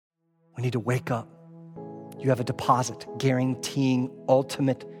We need to wake up. You have a deposit guaranteeing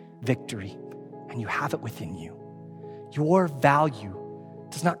ultimate victory, and you have it within you. Your value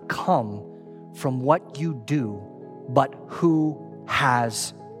does not come from what you do, but who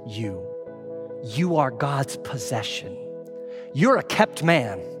has you. You are God's possession. You're a kept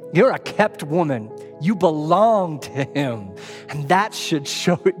man. You're a kept woman. You belong to him. And that should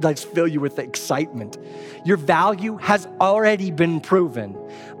fill you with excitement. Your value has already been proven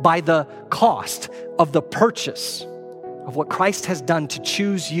by the cost of the purchase of what Christ has done to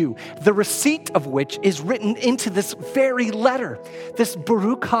choose you, the receipt of which is written into this very letter. This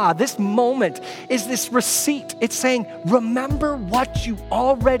Baruch Ha, this moment is this receipt. It's saying, remember what you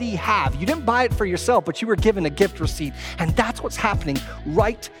already have. You didn't buy it for yourself, but you were given a gift receipt. And that's what's happening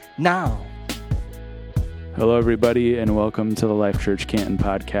right now. Hello, everybody, and welcome to the Life Church Canton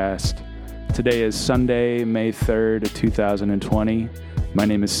podcast. Today is Sunday, May 3rd, 2020. My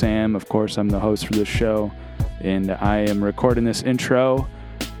name is Sam. Of course, I'm the host for this show. And I am recording this intro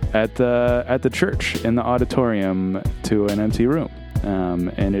at the church in the auditorium to an empty room.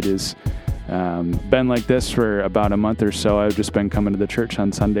 And it has been like this for about a month or so. I've just been coming to the church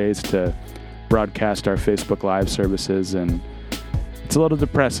on Sundays to broadcast our Facebook Live services. And it's a little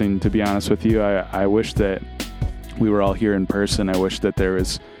depressing, to be honest with you. I wish that we were all here in person. I wish that there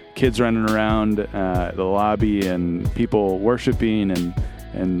was kids running around the lobby and people worshiping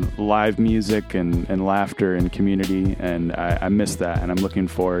and live music and laughter and community, and I miss that, and I'm looking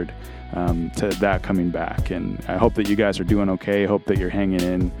forward to that coming back. And I hope that you guys are doing okay. I hope that you're hanging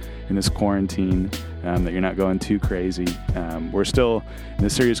in this quarantine, that you're not going too crazy. We're still in the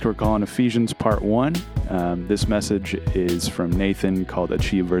series we're calling Ephesians Part 1. This message is from Nathan called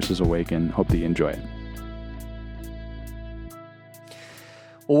Achieve versus Awaken. Hope that you enjoy it.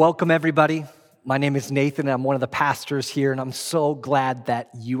 Well, welcome everybody. My name is Nathan, and I'm one of the pastors here, and I'm so glad that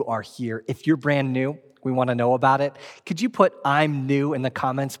you are here. If you're brand new, we want to know about it. Could you put I'm new in the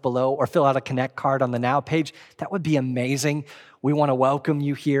comments below or fill out a Connect card on the Now page? That would be amazing. We want to welcome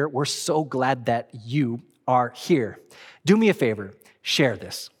you here. We're so glad that you are here. Do me a favor, share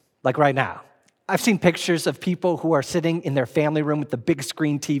this, like right now. I've seen pictures of people who are sitting in their family room with the big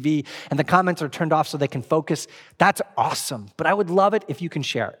screen TV, and the comments are turned off so they can focus. That's awesome, but I would love it if you can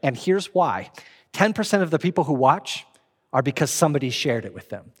share. And here's why. 10% of the people who watch are because somebody shared it with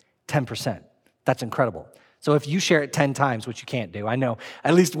them. 10%. That's incredible. So if you share it 10 times, which you can't do, I know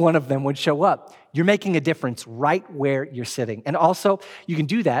at least one of them would show up. You're making a difference right where you're sitting. And also, you can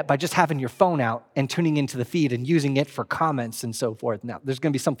do that by just having your phone out and tuning into the feed and using it for comments and so forth. Now, there's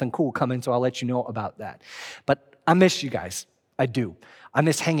going to be something cool coming, so I'll let you know about that. But I miss you guys. I do. I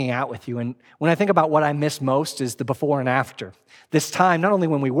miss hanging out with you. And when I think about what I miss most is the before and after. This time, not only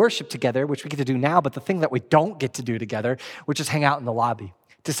when we worship together, which we get to do now, but the thing that we don't get to do together, which is hang out in the lobby,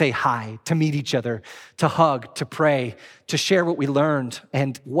 to say hi, to meet each other, to hug, to pray, to share what we learned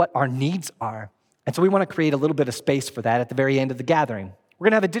and what our needs are. And so we want to create a little bit of space for that at the very end of the gathering. We're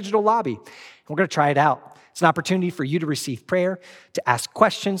going to have a digital lobby, and we're going to try it out. It's an opportunity for you to receive prayer, to ask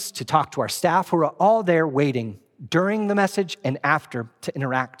questions, to talk to our staff who are all there waiting during the message and after to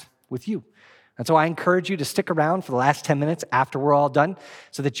interact with you. And so I encourage you to stick around for the last 10 minutes after we're all done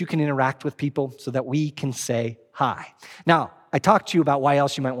so that you can interact with people so that we can say hi. Now, I talked to you about why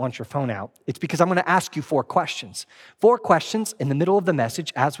else you might want your phone out. It's because I'm going to ask you 4 questions. 4 questions in the middle of the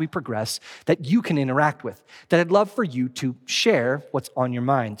message as we progress that you can interact with, that I'd love for you to share what's on your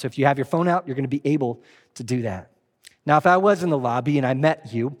mind. So if you have your phone out, you're going to be able to do that. Now, if I was in the lobby and I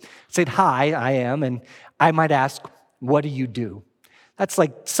met you, said, hi, I am, and I might ask, what do you do? That's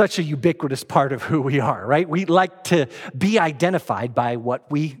like such a ubiquitous part of who we are, right? We like to be identified by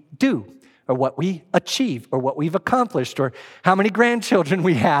what we do, or what we achieve, or what we've accomplished, or how many grandchildren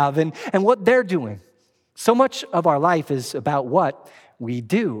we have, and what they're doing. So much of our life is about what we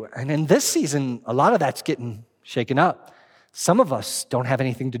do. And in this season, a lot of that's getting shaken up. Some of us don't have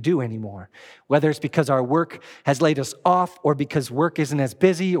anything to do anymore, whether it's because our work has laid us off, or because work isn't as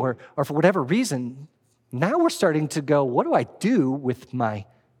busy, or for whatever reason. Now we're starting to go, what do I do with my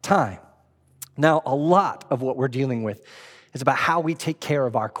time? Now, a lot of what we're dealing with is about how we take care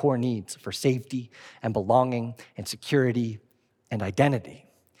of our core needs for safety and belonging and security and identity.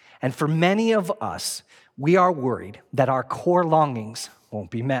 And for many of us, we are worried that our core longings won't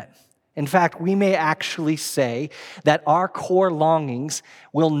be met. In fact, we may actually say that our core longings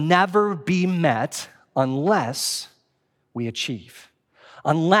will never be met unless we achieve,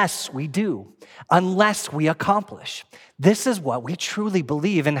 unless we do, unless we accomplish. This is what we truly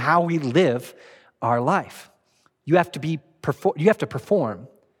believe in how we live our life. You have to perform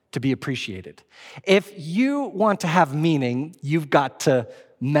to be appreciated. If you want to have meaning, you've got to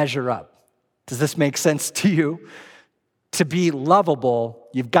measure up. Does this make sense to you? To be lovable,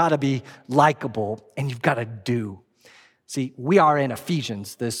 you've got to be likable, and you've got to do. See, we are in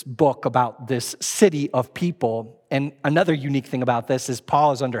Ephesians, this book about this city of people. And another unique thing about this is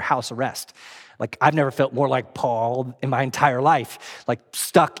Paul is under house arrest. Like, I've never felt more like Paul in my entire life, like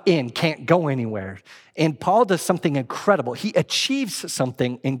stuck in, can't go anywhere. And Paul does something incredible. He achieves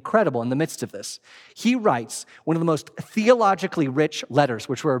something incredible in the midst of this. He writes one of the most theologically rich letters,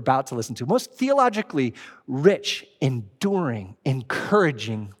 which we're about to listen to, most theologically rich, enduring,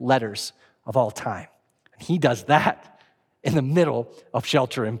 encouraging letters of all time. And he does that in the middle of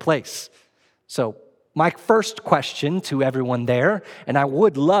shelter in place. So my first question to everyone there, and I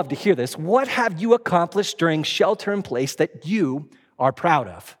would love to hear this, what have you accomplished during shelter in place that you are proud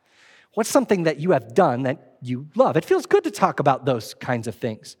of? What's something that you have done that you love? It feels good to talk about those kinds of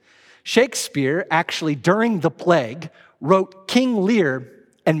things. Shakespeare, actually, during the plague, wrote King Lear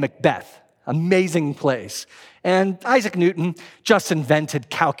and Macbeth. Amazing plays. And Isaac Newton just invented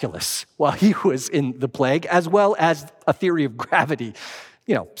calculus while he was in the plague, as well as a theory of gravity.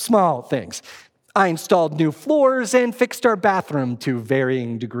 Small things. I installed new floors and fixed our bathroom to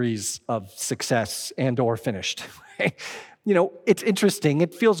varying degrees of success and or finished. It's interesting.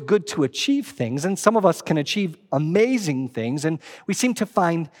 It feels good to achieve things, and some of us can achieve amazing things, and we seem to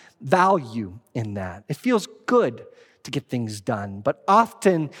find value in that. It feels good to get things done, but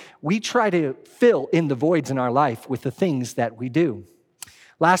often we try to fill in the voids in our life with the things that we do.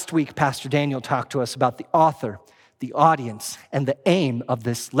 Last week, Pastor Daniel talked to us about the author, the audience, and the aim of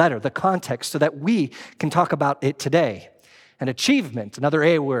this letter, the context, so that we can talk about it today. And achievement, another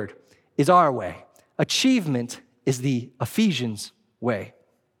A word, is our way. Achievement is the Ephesians way.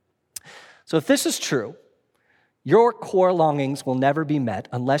 So if this is true, your core longings will never be met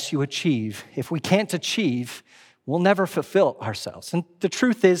unless you achieve. If we can't achieve, we'll never fulfill ourselves. And the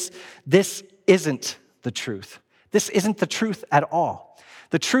truth is, this isn't the truth. This isn't the truth at all.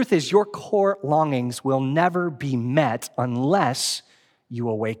 The truth is your core longings will never be met unless you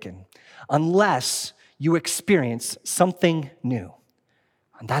awaken, unless you experience something new.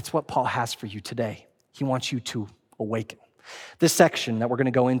 And that's what Paul has for you today. He wants you to awaken. This section that we're going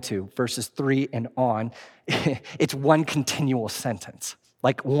to go into, verses 3 and on, it's one continual sentence.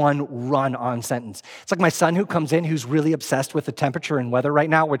 Like one run-on sentence. It's like my son who comes in who's really obsessed with the temperature and weather right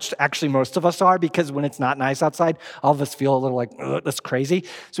now, which actually most of us are, because when it's not nice outside, all of us feel a little like, that's crazy.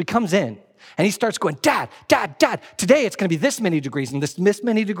 So he comes in and he starts going, Dad, today it's going to be this many degrees and this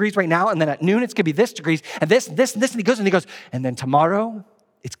many degrees right now, and then at noon it's going to be this degrees and this, and he goes, and then tomorrow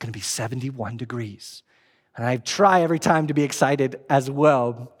it's going to be 71 degrees. And I try every time to be excited as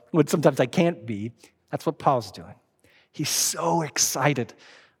well, when sometimes I can't be. That's what Paul's doing. He's so excited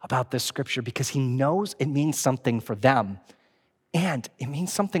about this scripture because he knows it means something for them and it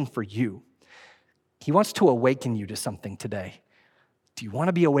means something for you. He wants to awaken you to something today. Do you want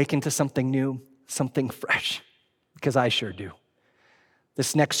to be awakened to something new, something fresh? Because I sure do.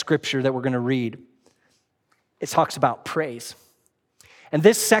 This next scripture that we're going to read, it talks about praise. And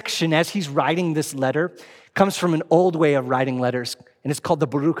this section, as he's writing this letter, comes from an old way of writing letters, and it's called the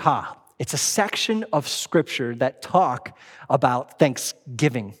Baruch Ha. It's a section of scripture that talk about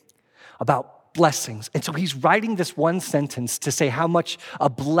thanksgiving, about blessings. And so he's writing this one sentence to say how much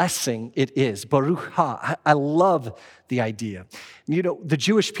a blessing it is. Baruch ha. I love the idea. The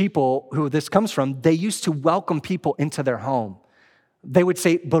Jewish people who this comes from, they used to welcome people into their home. They would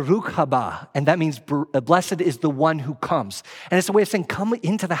say, Baruch haba, and that means blessed is the one who comes. And it's a way of saying, come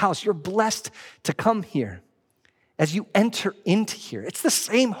into the house. You're blessed to come here. As you enter into here, it's the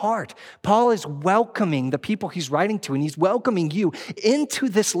same heart. Paul is welcoming the people he's writing to, and he's welcoming you into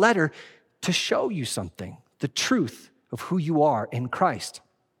this letter to show you something, the truth of who you are in Christ.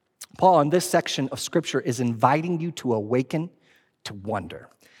 Paul, in this section of scripture, is inviting you to awaken to wonder.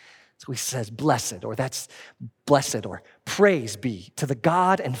 So he says, blessed, or that's blessed, or praise be to the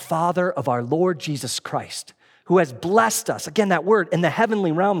God and Father of our Lord Jesus Christ, who has blessed us, again that word, in the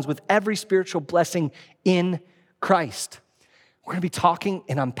heavenly realms with every spiritual blessing in Christ. We're going to be talking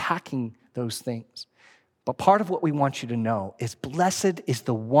and unpacking those things. But part of what we want you to know is blessed is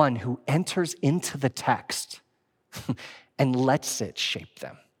the one who enters into the text and lets it shape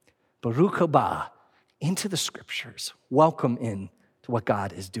them. Baruch haba, into the scriptures. Welcome in to what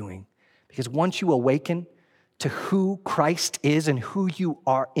God is doing. Because once you awaken to who Christ is and who you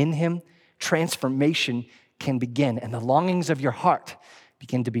are in him, transformation can begin and the longings of your heart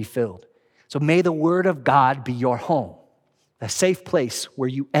begin to be filled. So may the word of God be your home, a safe place where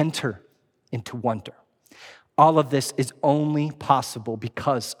you enter into wonder. All of this is only possible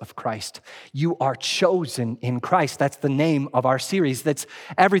because of Christ. You are chosen in Christ. That's the name of our series. That's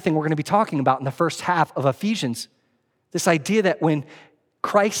everything we're going to be talking about in the first half of Ephesians. This idea that when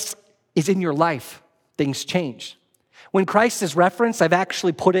Christ is in your life, things change. When Christ is referenced, I've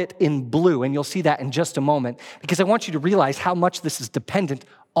actually put it in blue, and you'll see that in just a moment, because I want you to realize how much this is dependent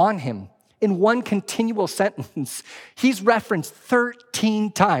on him. In one continual sentence, he's referenced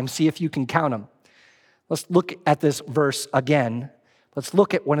 13 times. See if you can count them. Let's look at this verse again. Let's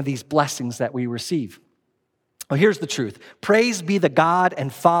look at one of these blessings that we receive. Well, here's the truth. Praise be the God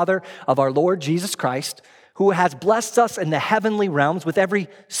and Father of our Lord Jesus Christ, who has blessed us in the heavenly realms with every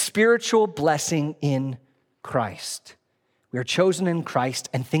spiritual blessing in Christ. We are chosen in Christ,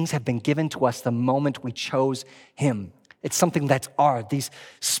 and things have been given to us the moment we chose him. It's something that's ours, these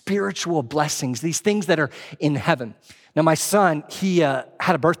spiritual blessings, these things that are in heaven. Now, my son, he had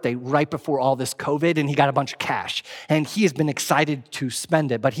a birthday right before all this COVID, and he got a bunch of cash, and he has been excited to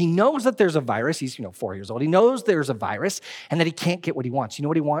spend it, but he knows that there's a virus. He's 4 years old. He knows there's a virus and that he can't get what he wants. You know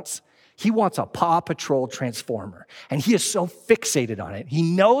what he wants? He wants a Paw Patrol Transformer, and he is so fixated on it. He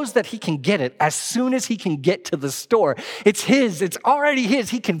knows that he can get it as soon as he can get to the store. It's his. It's already his.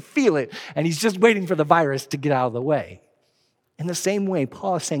 He can feel it, and he's just waiting for the virus to get out of the way. In the same way,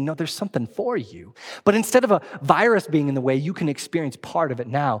 Paul is saying, no, there's something for you. But instead of a virus being in the way, you can experience part of it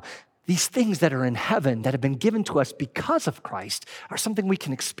now. These things that are in heaven that have been given to us because of Christ are something we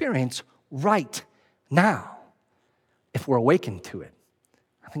can experience right now if we're awakened to it.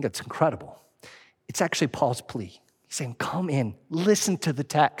 I think that's incredible. It's actually Paul's plea. He's saying, come in, listen to the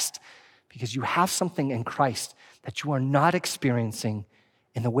text, because you have something in Christ that you are not experiencing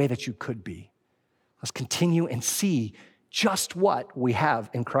in the way that you could be. Let's continue and see just what we have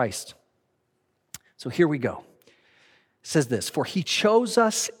in Christ. So here we go. It says this, for he chose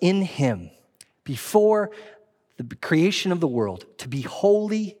us in him before the creation of the world to be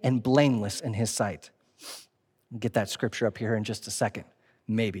holy and blameless in his sight. We'll get that scripture up here in just a second.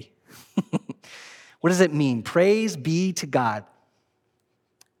 Maybe. What does it mean? Praise be to God,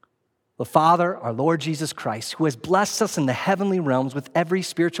 the Father, our Lord Jesus Christ, who has blessed us in the heavenly realms with every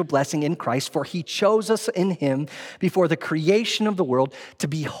spiritual blessing in Christ, for he chose us in him before the creation of the world to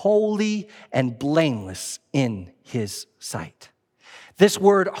be holy and blameless in his sight. This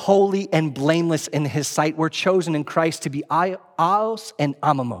word, holy and blameless in his sight, we're chosen in Christ to be ios and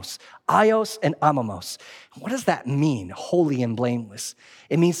amamos. Ios and amamos. What does that mean, holy and blameless?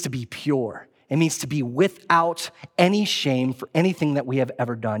 It means to be pure. It means to be without any shame for anything that we have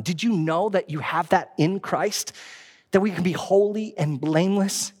ever done. Did you know that you have that in Christ? That we can be holy and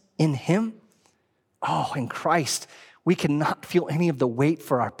blameless in him? Oh, in Christ, we cannot feel any of the weight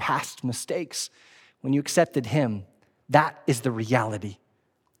for our past mistakes. When you accepted him, that is the reality.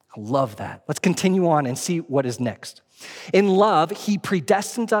 I love that. Let's continue on and see what is next. In love, he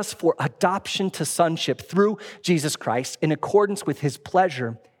predestined us for adoption to sonship through Jesus Christ in accordance with his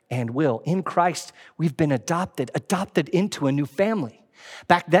pleasure and will. In Christ, we've been adopted into a new family.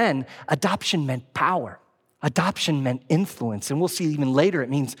 Back then, adoption meant power. Adoption meant influence. And we'll see even later it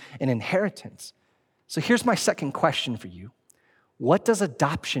means an inheritance. So here's my second question for you. What does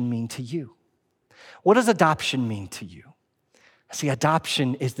adoption mean to you? What does adoption mean to you? See,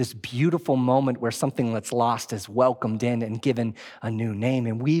 adoption is this beautiful moment where something that's lost is welcomed in and given a new name.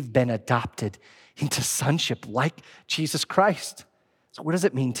 And we've been adopted into sonship like Jesus Christ. So what does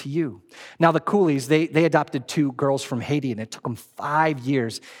it mean to you? Now, the Coolies, they adopted 2 girls from Haiti, and it took them 5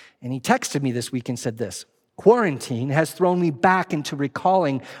 years. And he texted me this week and said this, quarantine has thrown me back into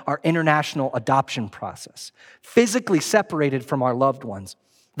recalling our international adoption process, physically separated from our loved ones.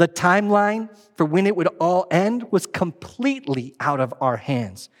 The timeline for when it would all end was completely out of our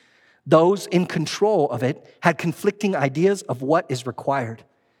hands. Those in control of it had conflicting ideas of what is required.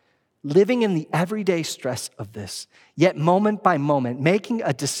 Living in the everyday stress of this, yet moment by moment, making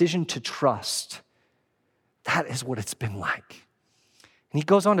a decision to trust, that is what it's been like. And he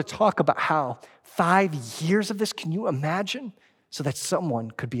goes on to talk about how 5 years of this, can you imagine? So that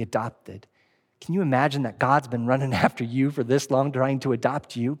someone could be adopted. Can you imagine that God's been running after you for this long, trying to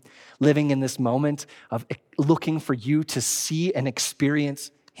adopt you, living in this moment of looking for you to see and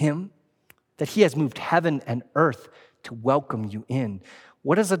experience him? That he has moved heaven and earth to welcome you in.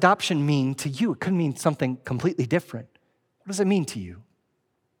 What does adoption mean to you? It could mean something completely different. What does it mean to you?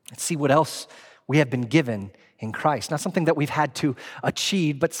 Let's see what else we have been given in Christ. Not something that we've had to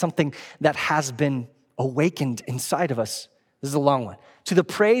achieve, but something that has been awakened inside of us. This is a long one. To the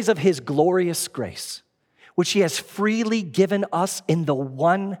praise of his glorious grace, which he has freely given us in the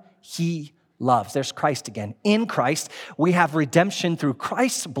one he loves. There's Christ again. In Christ, we have redemption through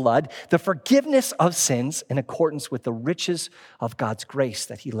Christ's blood, the forgiveness of sins in accordance with the riches of God's grace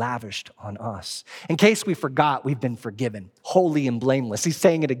that he lavished on us. In case we forgot, we've been forgiven, holy and blameless. He's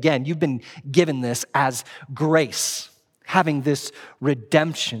saying it again. You've been given this as grace, having this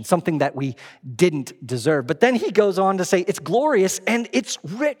redemption, something that we didn't deserve. But then he goes on to say it's glorious and it's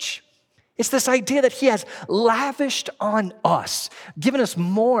rich. It's this idea that he has lavished on us, given us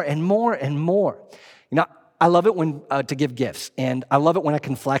more and more and more. You know, I love it when to give gifts, and I love it when I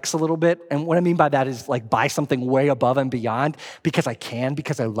can flex a little bit. And what I mean by that is like buy something way above and beyond because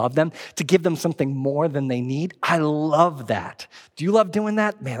I love them, to give them something more than they need. I love that. Do you love doing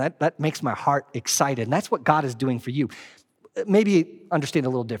that? Man, that makes my heart excited, and that's what God is doing for you. Maybe understand a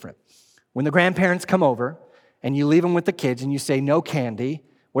little different. When the grandparents come over and you leave them with the kids and you say no candy,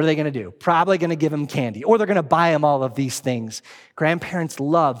 what are they going to do? Probably going to give them candy, or they're going to buy them all of these things. Grandparents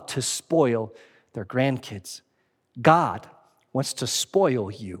love to spoil their grandkids. God wants to spoil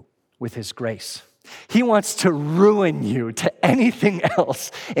you with his grace. He wants to ruin you to anything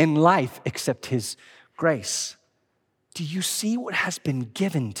else in life except his grace. Do you see what has been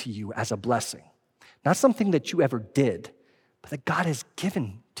given to you as a blessing? Not something that you ever did, but that God has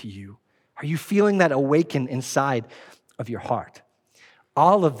given to you. Are you feeling that awaken inside of your heart?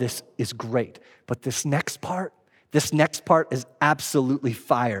 All of this is great, but this next part is absolutely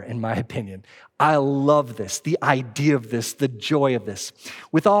fire, in my opinion. I love this, the idea of this, the joy of this.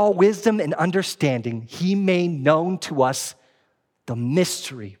 With all wisdom and understanding, he made known to us the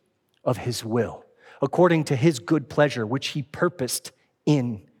mystery of his will, according to his good pleasure, which he purposed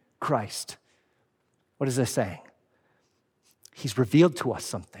in Christ. What is this saying? He's revealed to us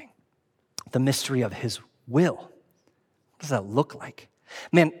something, the mystery of his will. What does that look like?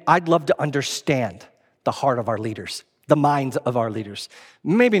 Man, I'd love to understand the heart of our leaders, the minds of our leaders.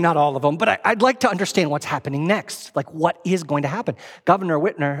 Maybe not all of them, but I'd like to understand what's happening next, like what is going to happen. Governor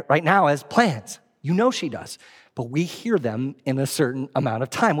Whitner right now has plans. You know she does, but we hear them in a certain amount of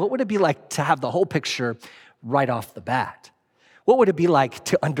time. What would it be like to have the whole picture right off the bat? What would it be like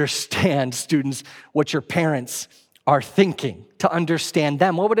to understand, students, what your parents are thinking, to understand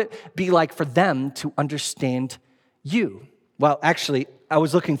them? What would it be like for them to understand you? Well, actually, I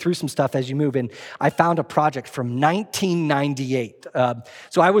was looking through some stuff as you move in. I found a project from 1998.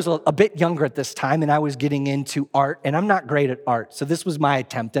 So I was a bit younger at this time, and I was getting into art, and I'm not great at art. So this was my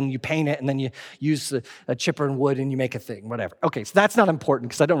attempt, and you paint it, and then you use a chipper and wood, and you make a thing, whatever. Okay, so that's not important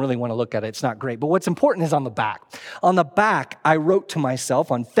because I don't really want to look at it. It's not great. But what's important is on the back. On the back, I wrote to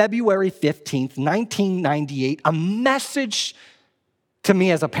myself on February 15th, 1998, a message to me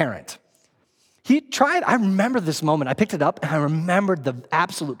as a parent. I remember this moment. I picked it up and I remembered the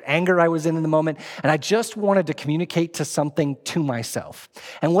absolute anger I was in the moment. And I just wanted to communicate something to myself.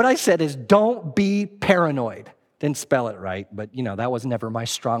 And what I said is, don't be paranoid. Didn't spell it right, but that was never my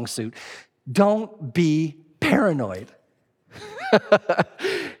strong suit. Don't be paranoid.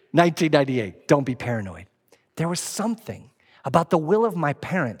 1998, don't be paranoid. There was something about the will of my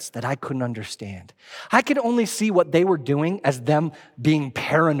parents that I couldn't understand. I could only see what they were doing as them being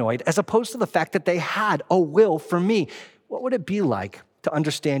paranoid, as opposed to the fact that they had a will for me. What would it be like to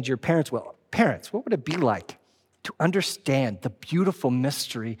understand your parents' will? Parents, what would it be like to understand the beautiful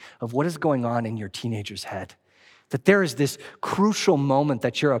mystery of what is going on in your teenager's head? That there is this crucial moment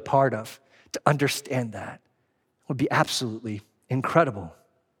that you're a part of. To understand that would be absolutely incredible.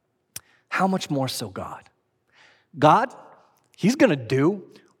 How much more so God? God, he's going to do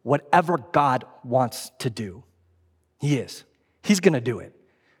whatever God wants to do. He is. He's going to do it.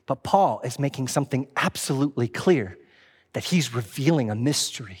 But Paul is making something absolutely clear, that he's revealing a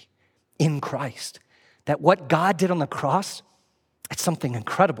mystery in Christ. That what God did on the cross, it's something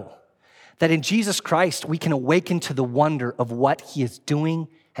incredible. That in Jesus Christ, we can awaken to the wonder of what he is doing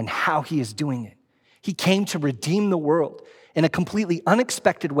and how he is doing it. He came to redeem the world in a completely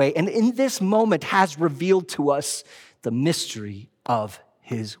unexpected way, and in this moment has revealed to us the mystery of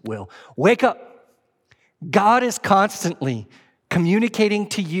his will. Wake up. God is constantly communicating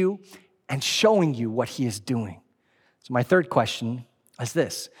to you and showing you what he is doing. So my third question is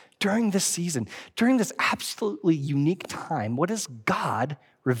this. During this season, during this absolutely unique time, what is God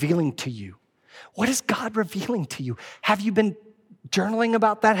revealing to you? What is God revealing to you? Have you been journaling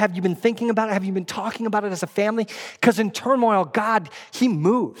about that? Have you been thinking about it? Have you been talking about it as a family? Because in turmoil, God, he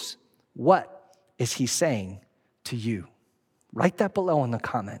moves. What is he saying to you? Write that below in the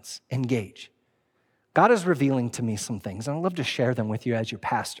comments. Engage. God is revealing to me some things, and I'd love to share them with you as your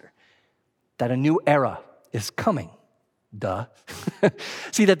pastor, that a new era is coming. Duh.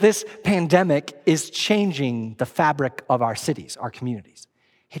 See, that this pandemic is changing the fabric of our cities, our communities.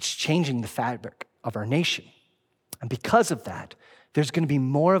 it's changing the fabric of our nation. And because of that, there's going to be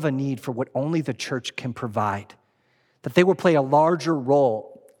more of a need for what only the church can provide, that they will play a larger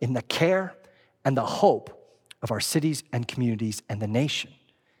role in the care and the hope of our cities and communities and the nation.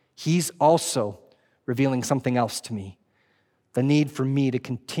 He's also revealing something else to me, the need for me to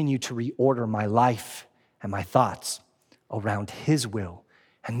continue to reorder my life and my thoughts around his will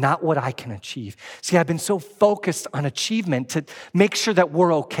and not what I can achieve. See, I've been so focused on achievement to make sure that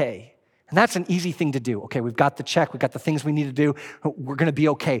we're okay. And that's an easy thing to do. Okay, we've got the check, we've got the things we need to do, we're gonna be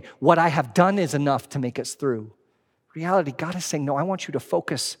okay. What I have done is enough to make us through. Reality, God is saying, no, I want you to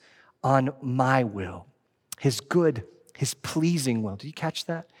focus on my will, his good, his pleasing will. Did you catch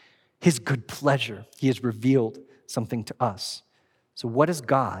that? His good pleasure. He has revealed something to us. So what is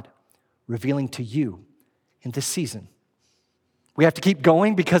God revealing to you in this season? We have to keep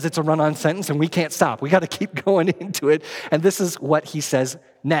going because it's a run-on sentence and we can't stop. We got to keep going into it. And this is what he says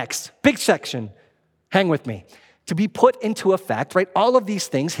next. Big section. Hang with me. To be put into effect, right? All of these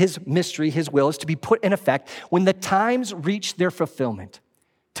things, his mystery, his will, is to be put in effect when the times reach their fulfillment,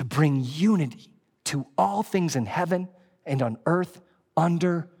 to bring unity to all things in heaven and on earth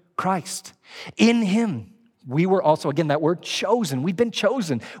under Christ. In him, we were also, again, that word chosen. We've been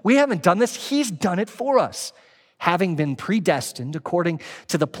chosen. We haven't done this. He's done it for us, having been predestined according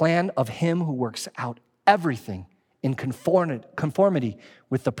to the plan of him who works out everything in conformity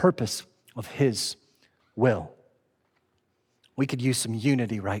with the purpose of his will. We could use some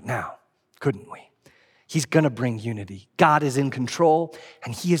unity right now, couldn't we? He's going to bring unity. God is in control,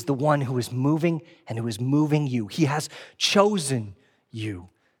 and he is the one who is moving and who is moving you. He has chosen you.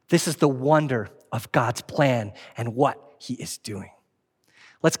 This is the wonder of God's plan and what he is doing.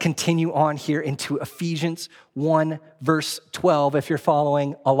 Let's continue on here into Ephesians 1, verse 12, if you're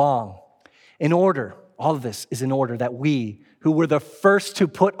following along. In order, all of this is in order that we, who were the first to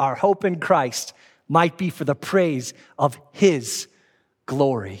put our hope in Christ, might be for the praise of his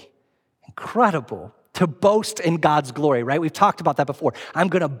glory. Incredible to boast in God's glory, right? We've talked about that before. I'm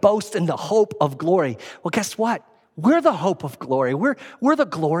going to boast in the hope of glory. Well, guess what? We're the hope of glory. We're the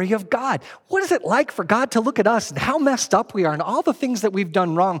glory of God. What is it like for God to look at us and how messed up we are and all the things that we've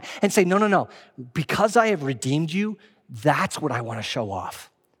done wrong and say, no, because I have redeemed you, that's what I want to show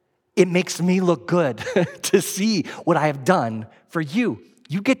off. It makes me look good to see what I have done for you.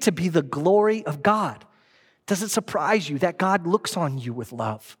 You get to be the glory of God. Does it surprise you that God looks on you with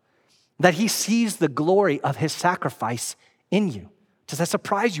love? That he sees the glory of his sacrifice in you? Does that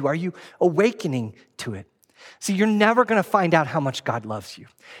surprise you? Are you awakening to it? See, you're never going to find out how much God loves you.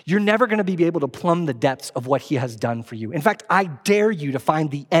 You're never going to be able to plumb the depths of what he has done for you. In fact, I dare you to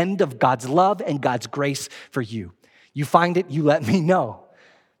find the end of God's love and God's grace for you. You find it, you let me know,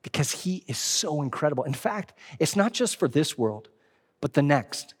 because he is so incredible. In fact, it's not just for this world, but the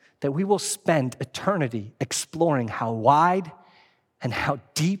next, that we will spend eternity exploring how wide and how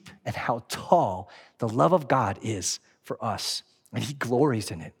deep and how tall the love of God is for us. And he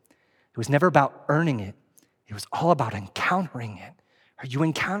glories in it. It was never about earning it. It was all about encountering it. Are you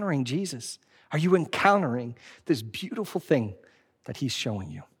encountering Jesus? Are you encountering this beautiful thing that he's showing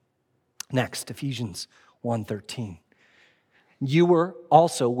you? Next, Ephesians 1:13. You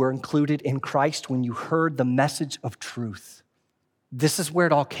were included in Christ when you heard the message of truth. This is where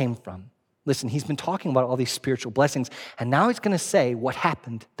it all came from. Listen, he's been talking about all these spiritual blessings, and now he's going to say what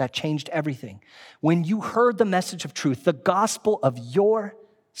happened that changed everything. When you heard the message of truth, the gospel of your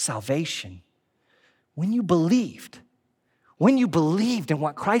salvation, when you believed in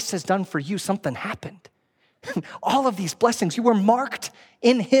what Christ has done for you, something happened. All of these blessings, you were marked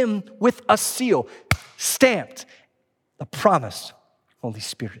in him with a seal, stamped, the promised Holy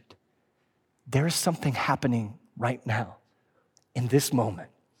Spirit. There is something happening right now in this moment.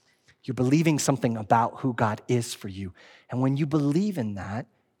 You're believing something about who God is for you. And when you believe in that,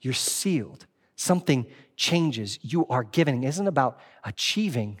 you're sealed. Something changes. You are given. It isn't about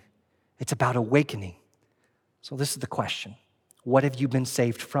achieving, it's about awakening. So this is the question. What have you been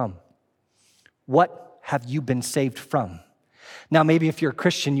saved from? What have you been saved from? Now, maybe if you're a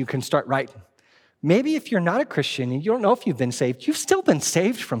Christian, you can start writing. Maybe if you're not a Christian and you don't know if you've been saved, you've still been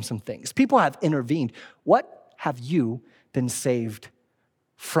saved from some things. People have intervened. What have you been saved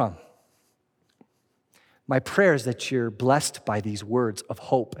from? My prayer is that you're blessed by these words of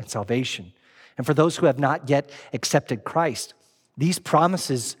hope and salvation. And for those who have not yet accepted Christ, these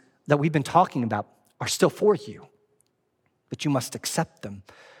promises that we've been talking about are still for you. But you must accept them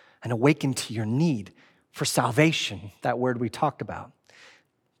and awaken to your need for salvation, that word we talked about.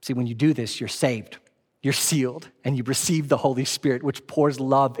 See, when you do this, you're saved. You're sealed, and you receive the Holy Spirit, which pours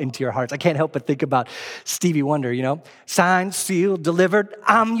love into your hearts. I can't help but think about Stevie Wonder, signed, sealed, delivered,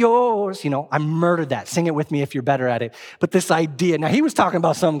 I'm yours. I murdered that. Sing it with me if you're better at it. But this idea, now he was talking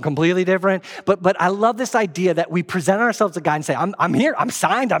about something completely different, but I love this idea that we present ourselves to God and say, I'm here, I'm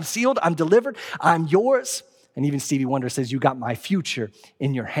signed, I'm sealed, I'm delivered, I'm yours. And even Stevie Wonder says, you got my future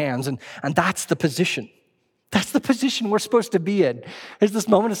in your hands. And that's the position. That's the position we're supposed to be in. There's this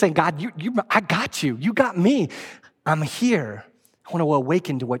moment of saying, God, I got you. You got me. I'm here. I want to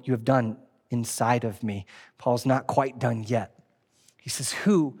awaken to what you have done inside of me. Paul's not quite done yet. He says,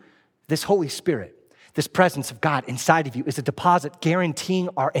 this Holy Spirit, this presence of God inside of you is a deposit guaranteeing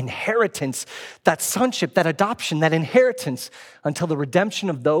our inheritance, that sonship, that adoption, that inheritance until the redemption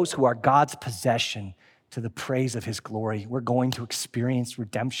of those who are God's possession, to the praise of his glory. We're going to experience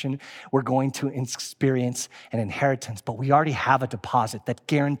redemption. We're going to experience an inheritance, but we already have a deposit that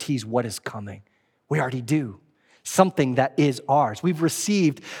guarantees what is coming. We already do. Something that is ours. We've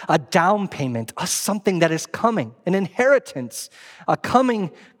received a down payment, something that is coming, an inheritance, a coming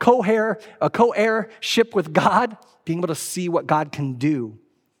co-heirship with God, being able to see what God can do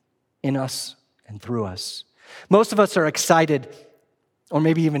in us and through us. Most of us are excited, or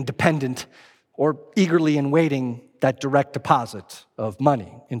maybe even dependent, or eagerly in waiting that direct deposit of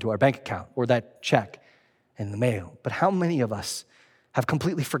money into our bank account or that check in the mail. But how many of us have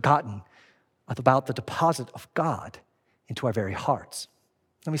completely forgotten about the deposit of God into our very hearts?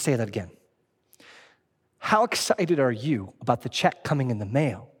 Let me say that again. How excited are you about the check coming in the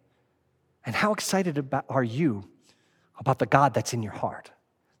mail? And how excited are you about the God that's in your heart?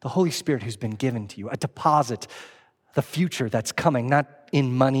 The Holy Spirit who's been given to you, a deposit, the future that's coming, not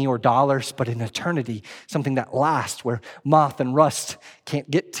in money or dollars, but in eternity, something that lasts where moth and rust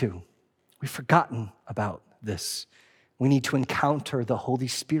can't get to. We've forgotten about this. We need to encounter the Holy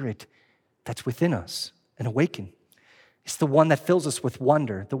Spirit that's within us and awaken. It's the one that fills us with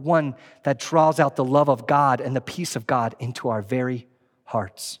wonder, the one that draws out the love of God and the peace of God into our very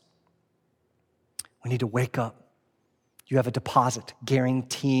hearts. We need to wake up. You have a deposit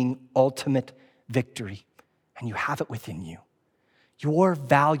guaranteeing ultimate victory, and you have it within you. Your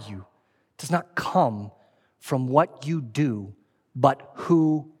value does not come from what you do, but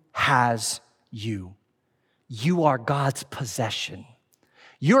who has you. You are God's possession.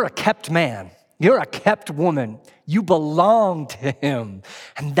 You're a kept man. You're a kept woman. You belong to him.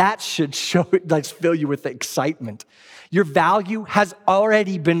 And that should fill you with excitement. Your value has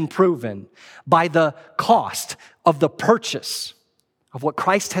already been proven by the cost of the purchase of what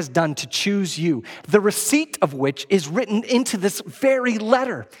Christ has done to choose you, the receipt of which is written into this very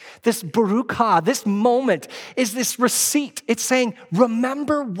letter. This Baruch, this moment is this receipt. It's saying,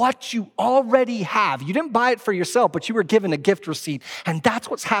 remember what you already have. You didn't buy it for yourself, but you were given a gift receipt. And that's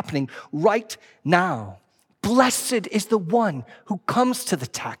what's happening right now. Blessed is the one who comes to the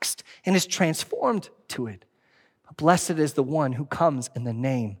text and is transformed to it. Blessed is the one who comes in the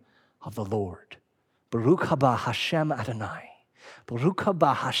name of the Lord. Baruch haba Hashem Adonai. Baruch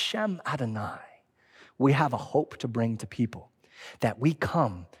haba Hashem Adonai. We have a hope to bring to people, that we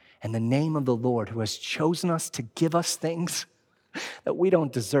come in the name of the Lord who has chosen us to give us things that we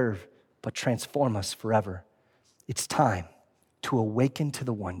don't deserve, but transform us forever. It's time to awaken to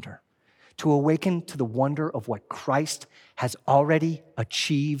the wonder of what Christ has already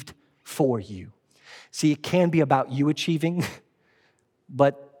achieved for you. See, it can be about you achieving,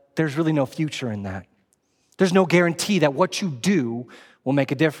 but there's really no future in that. There's no guarantee that what you do will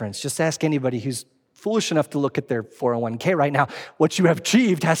make a difference. Just ask anybody who's foolish enough to look at their 401k right now. What you have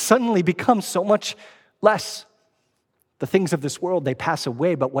achieved has suddenly become so much less. The things of this world, they pass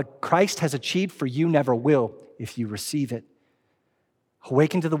away, but what Christ has achieved for you never will if you receive it.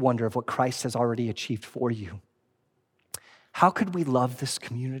 Awaken to the wonder of what Christ has already achieved for you. How could we love this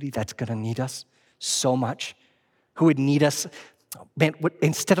community that's going to need us so much? Who would need us, man,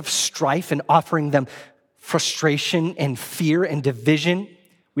 instead of strife and offering them frustration and fear and division,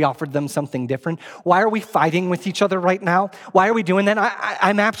 we offered them something different. Why are we fighting with each other right now? Why are we doing that?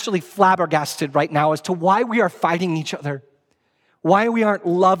 I'm actually flabbergasted right now as to why we are fighting each other, why we aren't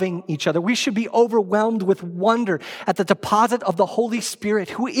loving each other. We should be overwhelmed with wonder at the deposit of the Holy Spirit,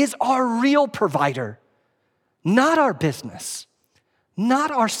 who is our real provider, not our business,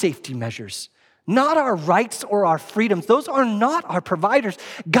 not our safety measures, not our rights or our freedoms. Those are not our providers.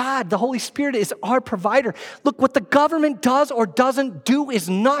 God, the Holy Spirit, is our provider. Look, what the government does or doesn't do is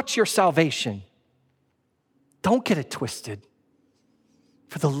not your salvation. Don't get it twisted.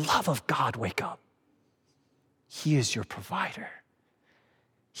 For the love of God, wake up. He is your provider.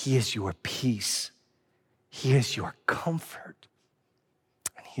 He is your peace. He is your comfort.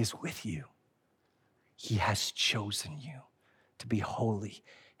 And He is with you. He has chosen you to be holy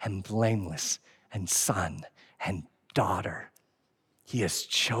and blameless and son and daughter. He has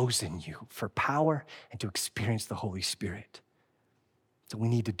chosen you for power and to experience the Holy Spirit. So we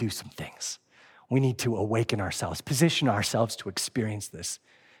need to do some things. We need to awaken ourselves, position ourselves to experience this.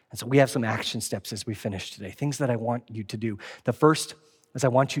 And so we have some action steps as we finish today, things that I want you to do. The first is I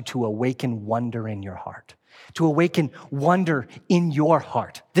want you to awaken wonder in your heart. To awaken wonder in your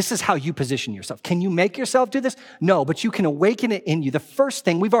heart. This is how you position yourself. Can you make yourself do this? No, but you can awaken it in you. The first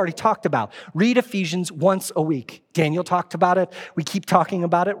thing we've already talked about, read Ephesians once a week. Daniel talked about it. We keep talking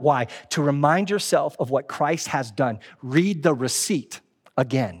about it. Why? To remind yourself of what Christ has done. Read the receipt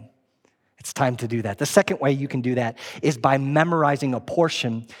again. It's time to do that. The second way you can do that is by memorizing a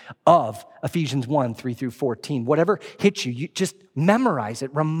portion of Ephesians 1, 3 through 14. Whatever hits you, you just memorize it.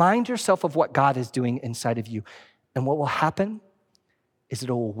 Remind yourself of what God is doing inside of you. And what will happen is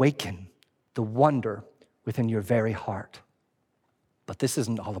it'll awaken the wonder within your very heart. But this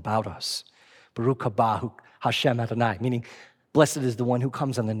isn't all about us. Baruch haba Hashem Adonai, meaning blessed is the one who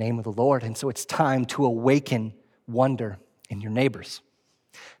comes in the name of the Lord. And so it's time to awaken wonder in your neighbors.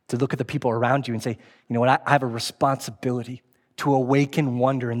 To look at the people around you and say, you know what, I have a responsibility to awaken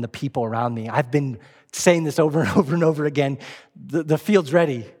wonder in the people around me. I've been saying this over and over and over again. The field's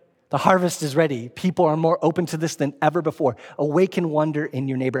ready. The harvest is ready. People are more open to this than ever before. Awaken wonder in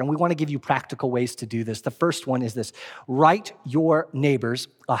your neighbor. And we want to give you practical ways to do this. The first one is this. Write your neighbors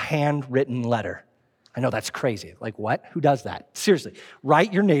a handwritten letter. I know that's crazy. Like what? Who does that? Seriously.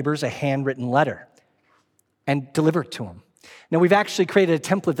 Write your neighbors a handwritten letter and deliver it to them. Now, we've actually created a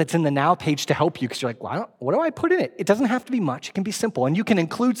template that's in the Now page to help you because you're like, well, what do I put in it? It doesn't have to be much. It can be simple. And you can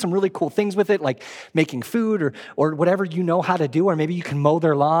include some really cool things with it, like making food or whatever you know how to do, or maybe you can mow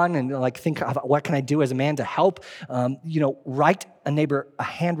their lawn and like think of what can I do as a man to help? Write a neighbor a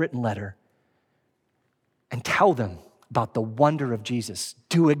handwritten letter and tell them about the wonder of Jesus.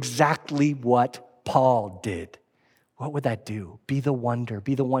 Do exactly what Paul did. What would that do? Be the wonder.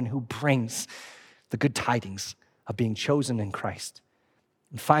 Be the one who brings the good tidings of being chosen in Christ.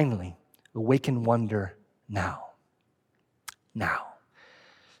 And finally, awaken wonder now. Now.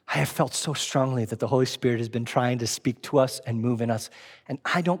 I have felt so strongly that the Holy Spirit has been trying to speak to us and move in us. And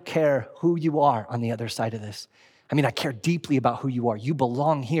I don't care who you are on the other side of this. I mean, I care deeply about who you are. You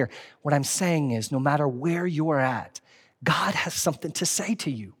belong here. What I'm saying is, no matter where you are at, God has something to say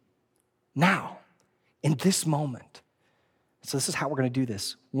to you now, in this moment. So this is how we're going to do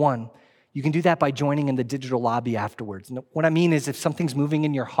this. One, you can do that by joining in the digital lobby afterwards. And what I mean is if something's moving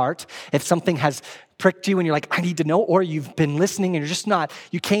in your heart, if something has pricked you and you're like, I need to know, or you've been listening and you're just not,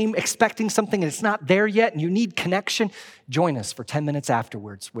 you came expecting something and it's not there yet and you need connection, join us for 10 minutes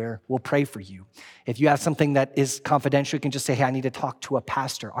afterwards where we'll pray for you. If you have something that is confidential, you can just say, hey, I need to talk to a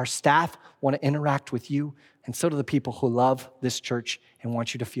pastor. Our staff want to interact with you, and so do the people who love this church and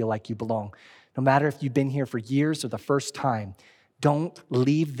want you to feel like you belong. No matter if you've been here for years or the first time, don't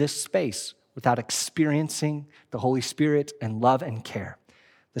leave this space without experiencing the Holy Spirit and love and care.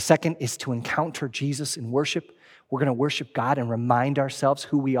 The second is to encounter Jesus in worship. We're going to worship God and remind ourselves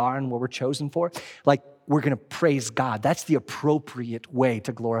who we are and what we're chosen for. Like we're going to praise God. That's the appropriate way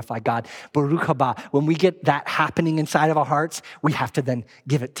to glorify God. Baruch haba. When we get that happening inside of our hearts, we have to then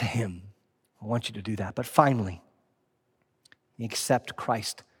give it to Him. I want you to do that. But finally, accept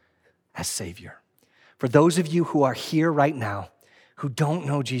Christ as Savior. For those of you who are here right now, who don't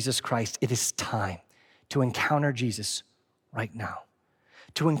know Jesus Christ, it is time to encounter Jesus right now,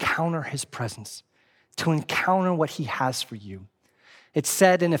 to encounter His presence, to encounter what He has for you. It's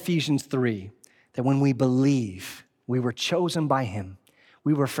said in Ephesians 3 that when we believe, we were chosen by Him,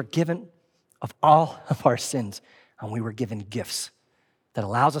 we were forgiven of all of our sins, and we were given gifts that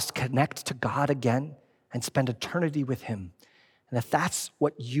allows us to connect to God again and spend eternity with Him. And if that's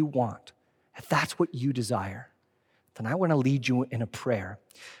what you want, if that's what you desire, then I want to lead you in a prayer.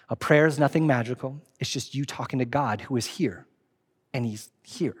 A prayer is nothing magical. It's just you talking to God who is here, and He's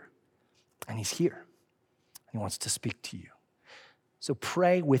here, and He's here, and He wants to speak to you. So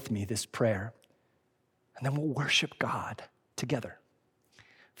pray with me this prayer, and then we'll worship God together.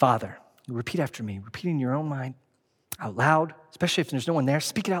 Father, repeat after me. Repeat in your own mind, out loud, especially if there's no one there.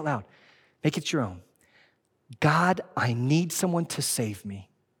 Speak it out loud. Make it your own. God, I need someone to save me.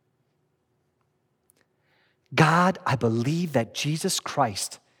 God, I believe that Jesus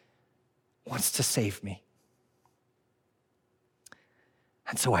Christ wants to save me.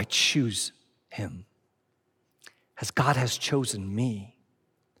 And so I choose Him. As God has chosen me,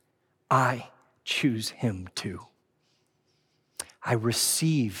 I choose Him too. I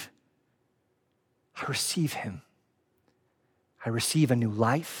receive Him. I receive a new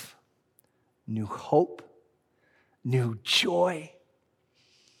life, new hope, new joy,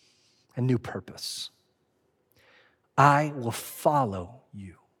 and new purpose. I will follow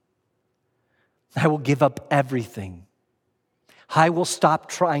you. I will give up everything. I will stop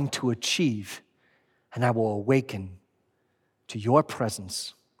trying to achieve, and I will awaken to your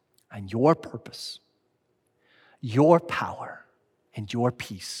presence and your purpose, your power and your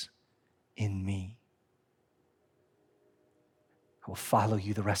peace in me. I will follow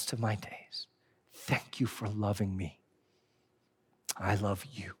you the rest of my days. Thank you for loving me. I love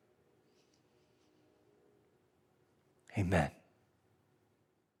you. Amen.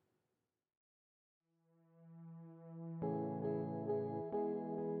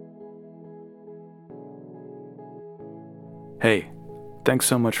 Hey, thanks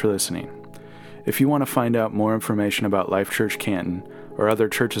so much for listening. If you want to find out more information about Life Church Canton or other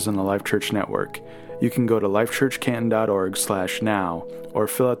churches in the Life Church Network, you can go to lifechurchcanton.org/now or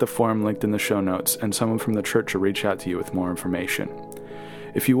fill out the form linked in the show notes, and someone from the church will reach out to you with more information.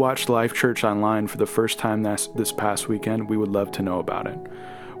 If you watched Life Church online for the first time this past weekend, we would love to know about it.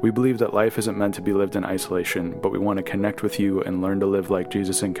 We believe that life isn't meant to be lived in isolation, but we want to connect with you and learn to live like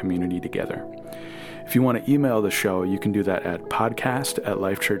Jesus in community together. If you want to email the show, you can do that at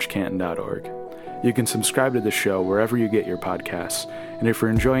podcast@lifechurchcanton.org. You can subscribe to the show wherever you get your podcasts, and if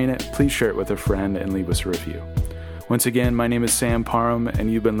you're enjoying it, please share it with a friend and leave us a review. Once again, my name is Sam Parham,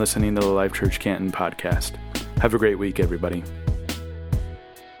 and you've been listening to the Life Church Canton podcast. Have a great week, everybody.